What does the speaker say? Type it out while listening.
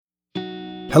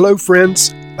Hello,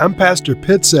 friends. I'm Pastor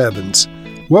Pitts Evans.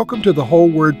 Welcome to the Whole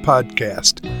Word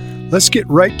Podcast. Let's get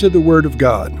right to the Word of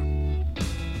God.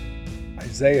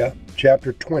 Isaiah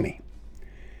chapter 20.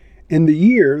 In the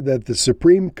year that the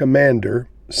supreme commander,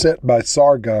 sent by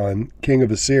Sargon, king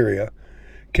of Assyria,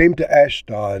 came to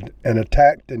Ashdod and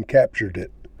attacked and captured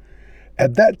it.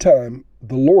 At that time,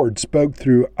 the Lord spoke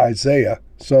through Isaiah,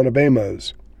 son of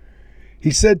Amoz.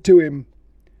 He said to him,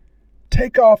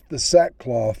 "Take off the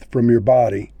sackcloth from your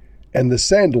body and the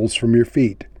sandals from your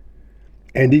feet."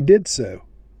 And he did so,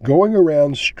 going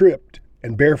around stripped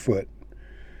and barefoot.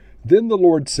 Then the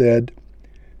Lord said,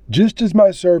 "Just as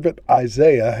my servant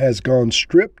Isaiah has gone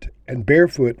stripped and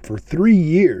barefoot for 3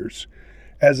 years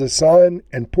as a sign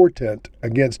and portent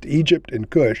against Egypt and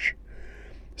Cush,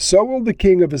 so will the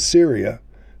king of Assyria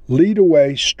lead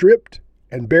away stripped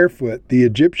and barefoot the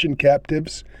Egyptian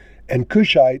captives and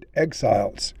Cushite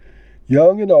exiles,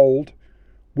 young and old,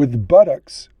 with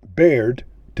buttocks bared,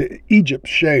 to Egypt's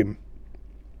shame.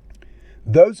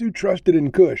 Those who trusted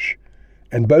in Cush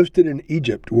and boasted in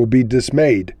Egypt will be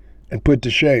dismayed and put to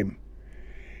shame.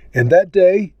 In that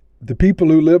day, the people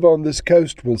who live on this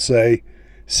coast will say,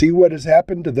 'See what has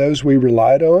happened to those we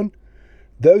relied on,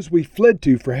 those we fled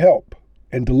to for help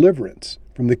and deliverance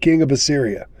from the king of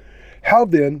Assyria. How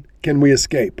then can we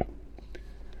escape?'"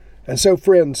 And so,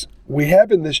 friends, we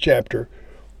have in this chapter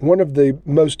one of the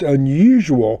most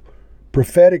unusual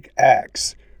prophetic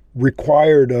acts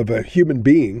required of a human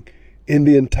being in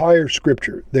the entire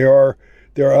Scripture. There are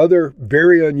other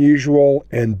very unusual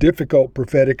and difficult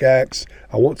prophetic acts.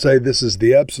 I won't say this is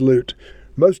the absolute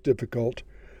most difficult,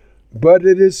 but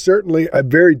it is certainly a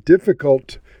very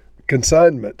difficult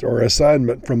consignment or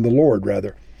assignment from the Lord,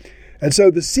 rather. And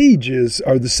so the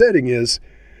setting is,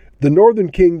 the northern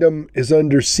kingdom is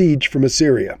under siege from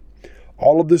Assyria.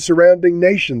 All of the surrounding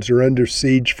nations are under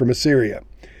siege from Assyria.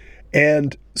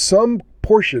 And some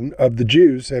portion of the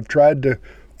Jews have tried to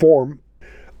form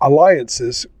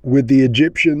alliances with the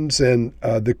Egyptians and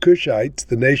the Cushites,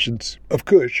 the nations of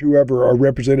Cush, whoever are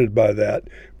represented by that,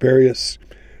 various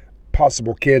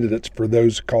possible candidates for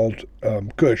those called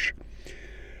Cush.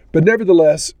 But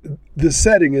nevertheless, the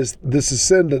setting is this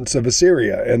ascendance of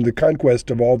Assyria and the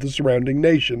conquest of all the surrounding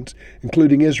nations,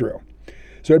 including Israel.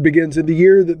 So it begins in the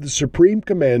year that the supreme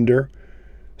commander,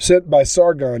 sent by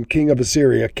Sargon, king of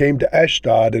Assyria, came to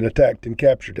Ashdod and attacked and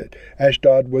captured it.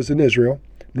 Ashdod was in Israel,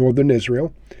 northern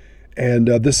Israel, and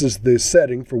this is the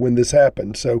setting for when this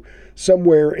happened. So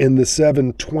somewhere in the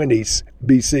 720s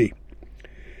BC.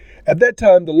 At that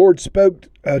time, the Lord spoke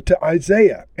to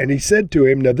Isaiah, and he said to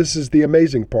him, now this is the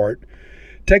amazing part,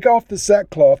 "Take off the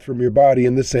sackcloth from your body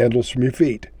and the sandals from your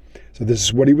feet." So this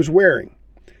is what he was wearing.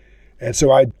 And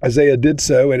so Isaiah did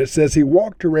so, and it says he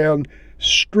walked around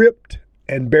stripped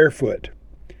and barefoot.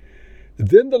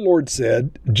 Then the Lord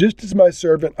said, "Just as my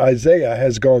servant Isaiah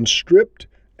has gone stripped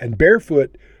and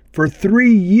barefoot for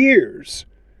 3 years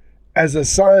as a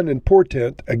sign and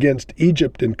portent against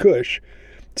Egypt and Cush,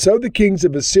 so the kings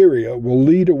of Assyria will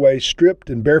lead away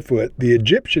stripped and barefoot the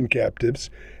Egyptian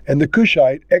captives and the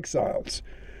Cushite exiles,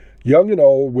 young and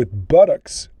old, with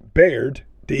buttocks bared,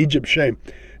 to Egypt's shame."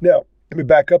 Now, let me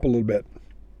back up a little bit.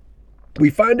 We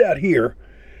find out here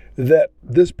that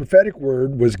this prophetic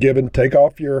word was given, take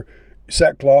off your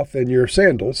sackcloth and your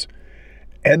sandals,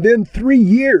 and then 3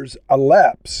 years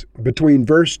elapse between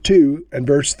verse 2 and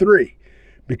verse 3,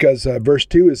 because verse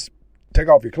 2 is take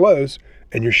off your clothes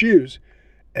and your shoes,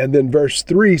 and then verse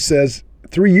 3 says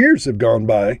 3 years have gone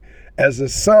by as a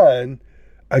sign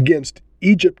against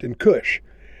Egypt and Cush.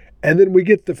 And then we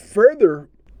get the further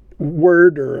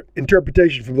word or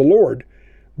interpretation from the Lord.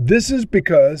 This is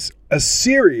because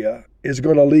Assyria is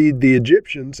going to lead the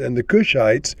Egyptians and the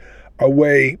Cushites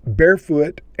away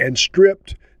barefoot and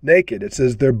stripped naked. It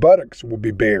says their buttocks will be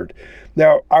bared.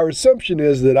 Now, our assumption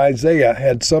is that Isaiah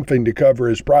had something to cover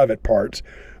his private parts,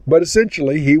 but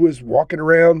essentially he was walking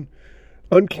around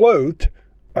unclothed.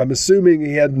 I'm assuming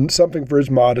he had something for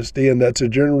his modesty, and that's a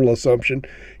general assumption.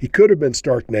 He could have been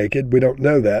stark naked. We don't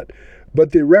know that.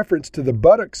 But the reference to the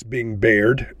buttocks being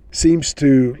bared seems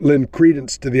to lend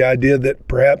credence to the idea that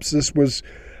perhaps this was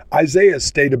Isaiah's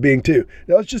state of being too.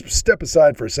 Now let's just step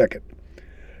aside for a second.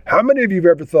 How many of you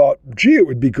have ever thought, gee, it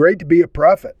would be great to be a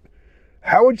prophet?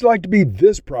 How would you like to be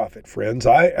this prophet, friends?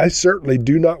 I certainly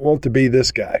do not want to be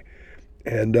this guy.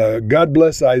 And God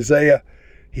bless Isaiah.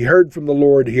 He heard from the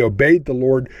Lord. He obeyed the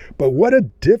Lord. But what a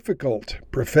difficult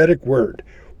prophetic word.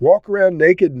 Walk around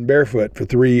naked and barefoot for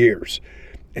 3 years.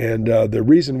 And the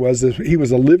reason was that he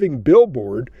was a living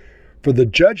billboard for the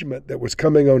judgment that was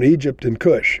coming on Egypt and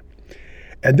Cush.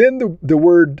 And then the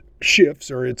word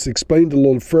shifts, or it's explained a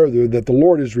little further, that the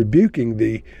Lord is rebuking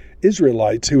the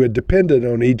Israelites who had depended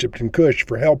on Egypt and Cush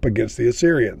for help against the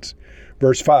Assyrians.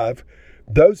 Verse 5,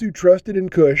 those who trusted in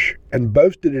Cush and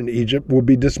boasted in Egypt will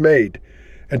be dismayed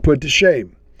and put to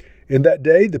shame. In that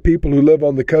day, the people who live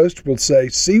on the coast will say,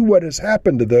 see what has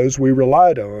happened to those we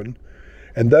relied on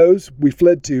and those we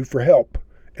fled to for help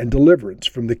and deliverance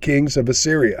from the kings of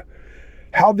Assyria.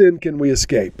 How then can we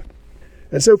escape?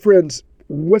 And so, friends,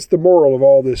 what's the moral of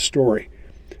all this story?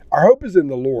 Our hope is in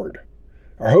the Lord.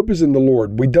 Our hope is in the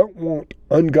Lord. We don't want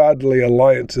ungodly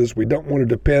alliances. We don't want to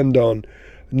depend on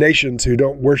nations who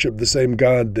don't worship the same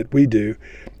God that we do.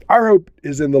 Our hope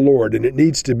is in the Lord, and it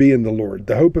needs to be in the Lord.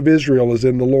 The hope of Israel is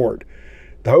in the Lord.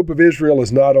 The hope of Israel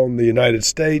is not on the United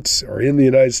States or in the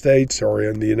United States or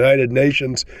in the United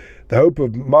Nations. The hope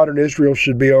of modern Israel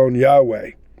should be on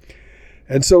Yahweh.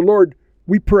 And so, Lord,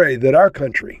 we pray that our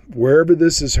country, wherever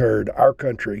this is heard, our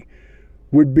country,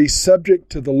 would be subject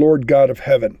to the Lord God of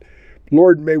heaven.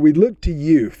 Lord, may we look to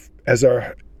you as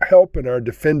our help and our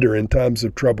defender in times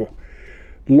of trouble.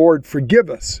 Lord, forgive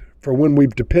us for when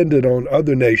we've depended on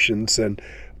other nations and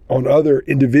on other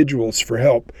individuals for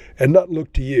help and not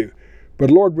look to you.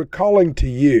 But Lord, we're calling to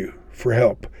you for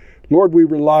help. Lord, we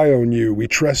rely on you. We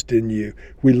trust in you.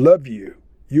 We love you.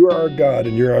 You are our God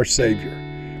and you're our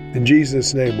Savior. In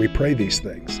Jesus' name we pray these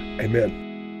things. Amen.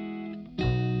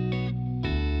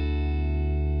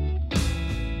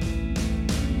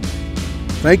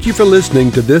 Thank you for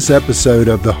listening to this episode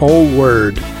of The Whole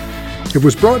Word. It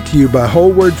was brought to you by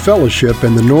Whole Word Fellowship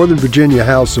and the Northern Virginia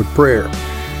House of Prayer.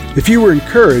 If you were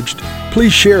encouraged,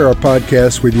 please share our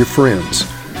podcast with your friends.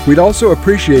 We'd also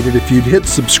appreciate it if you'd hit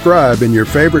subscribe in your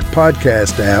favorite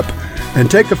podcast app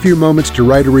and take a few moments to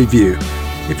write a review.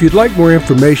 If you'd like more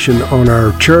information on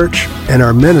our church and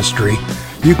our ministry,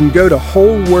 you can go to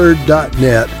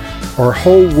wholeword.net or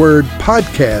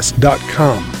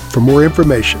wholewordpodcast.com for more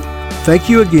information. Thank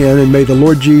you again, and may the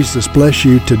Lord Jesus bless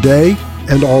you today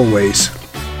and always.